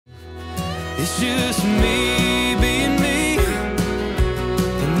It's just me being me,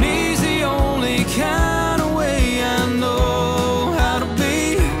 and me's the only kind of way I know how to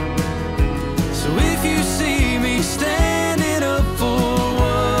be. So if you see me standing up for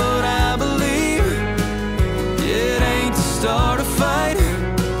what I believe, yeah, it ain't to start a fight,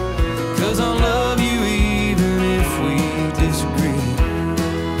 'cause I'll love you even if we disagree.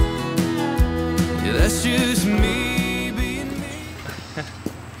 Yeah, that's just me being me.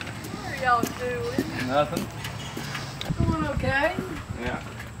 What are y'all doing? Nothing. Doing okay? Yeah.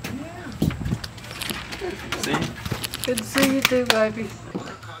 Yeah. See? Good to see you too, baby.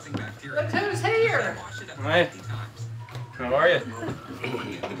 Look who's here. Hey. How are you?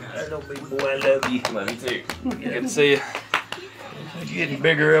 Hello, big boy, I love you. Love you too. Good to see you. She's getting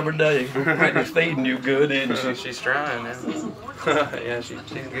bigger every day. Brittany's feeding you good, isn't she? She's trying now. Yeah, she's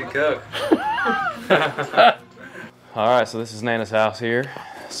a good cook. All right, so this is Nana's house here.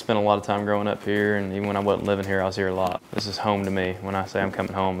 Spent a lot of time growing up here, and even when I wasn't living here, I was here a lot. This is home to me. When I say I'm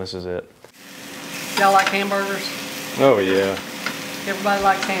coming home, this is it. Y'all like hamburgers? Oh yeah. Everybody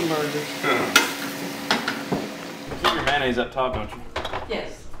likes hamburgers. Keep your mayonnaise up top, don't you?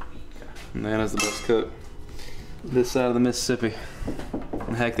 Yes. Nana's the best cook. This side of the Mississippi.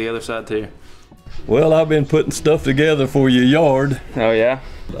 And heck, the other side too. Well, I've been putting stuff together for your yard. Oh yeah?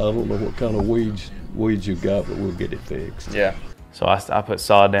 I don't know what kind of weeds you've got, but we'll get it fixed. Yeah. So I put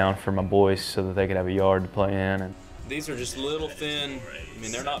sod down for my boys so that they could have a yard to play in. And these are just little thin, I mean,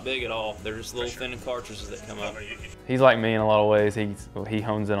 they're not big at all. They're just little thin cartridges that come up. He's like me in a lot of ways. He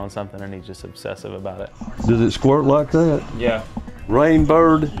hones in on something and he's just obsessive about it. Does it squirt like that? Yeah.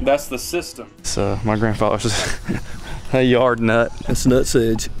 Rainbird? That's the system. So my grandfather's a yard nut. That's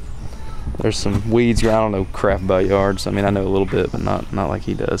nutsedge. There's some weeds. I don't know crap about yards. I mean, I know a little bit, but not like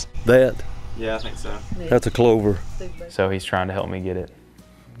he does. That? Yeah, I think so. That's a clover. So he's trying to help me get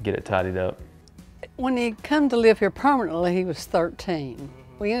it tidied up. When he come to live here permanently, he was 13.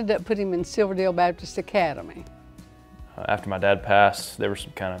 We ended up putting him in Silverdale Baptist Academy. After my dad passed, there were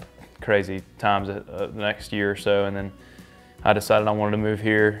some kind of crazy times the next year or so, and then I decided I wanted to move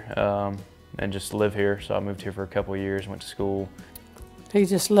here and just live here. So I moved here for a couple of years, went to school. He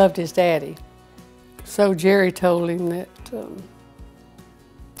just loved his daddy. So Jerry told him that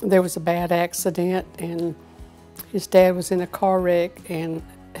there was a bad accident and his dad was in a car wreck and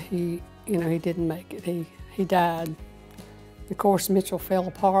he didn't make it. He died. Of course, Mitchell fell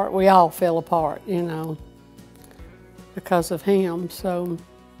apart. We all fell apart, because of him. So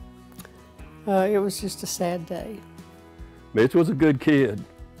it was just a sad day. Mitch was a good kid.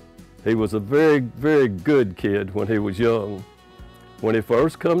 He was a very, very good kid when he was young. When he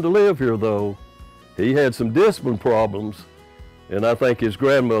first come to live here, though, he had some discipline problems, and I think his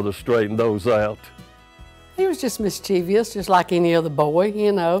grandmother straightened those out. He was just mischievous, just like any other boy,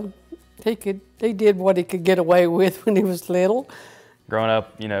 He did what he could get away with when he was little. Growing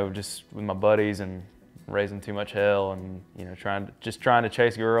up, just with my buddies and raising too much hell and, trying to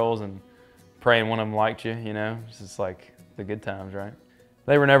chase girls and praying one of them liked you, It's just like the good times, right?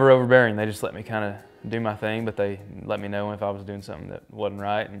 They were never overbearing. They just let me kind of do my thing, but they let me know if I was doing something that wasn't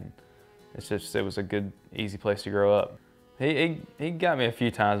right, and it was a good, easy place to grow up. He got me a few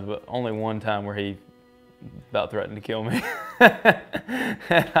times, but only one time where he about threatened to kill me.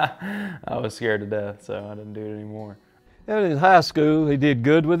 I was scared to death, so I didn't do it anymore. And in high school, he did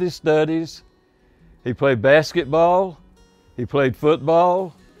good with his studies. He played basketball, he played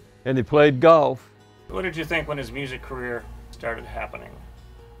football, and he played golf. What did you think when his music career started happening?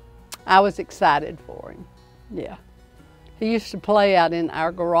 I was excited for him, yeah. He used to play out in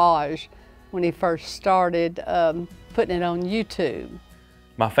our garage when he first started putting it on YouTube.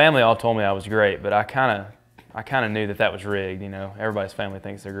 My family all told me I was great, but I kind of knew that was rigged. Everybody's family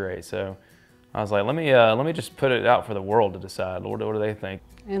thinks they're great, so I was like, let me just put it out for the world to decide. What do they think?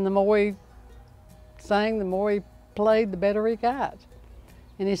 And the more he sang, the more he played, the better he got.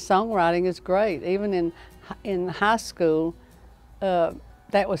 And his songwriting is great. Even in high school,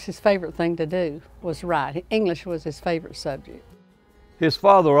 that was his favorite thing to do, was write. English was his favorite subject. His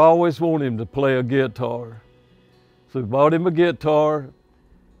father always wanted him to play a guitar. So we bought him a guitar,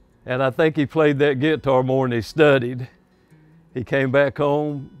 and I think he played that guitar more than he studied. He came back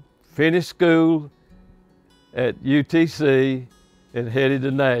home, finished school at UTC, and headed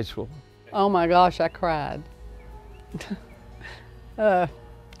to Nashville. Oh my gosh, I cried. I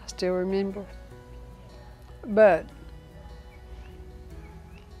still remember. But,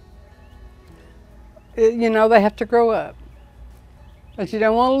 they have to grow up. But you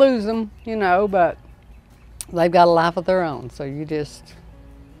don't want to lose them, but they've got a life of their own, so you just,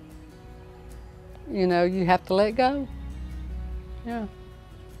 you have to let go. Yeah.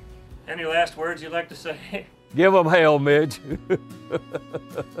 Any last words you'd like to say? Give them hell, Mitch.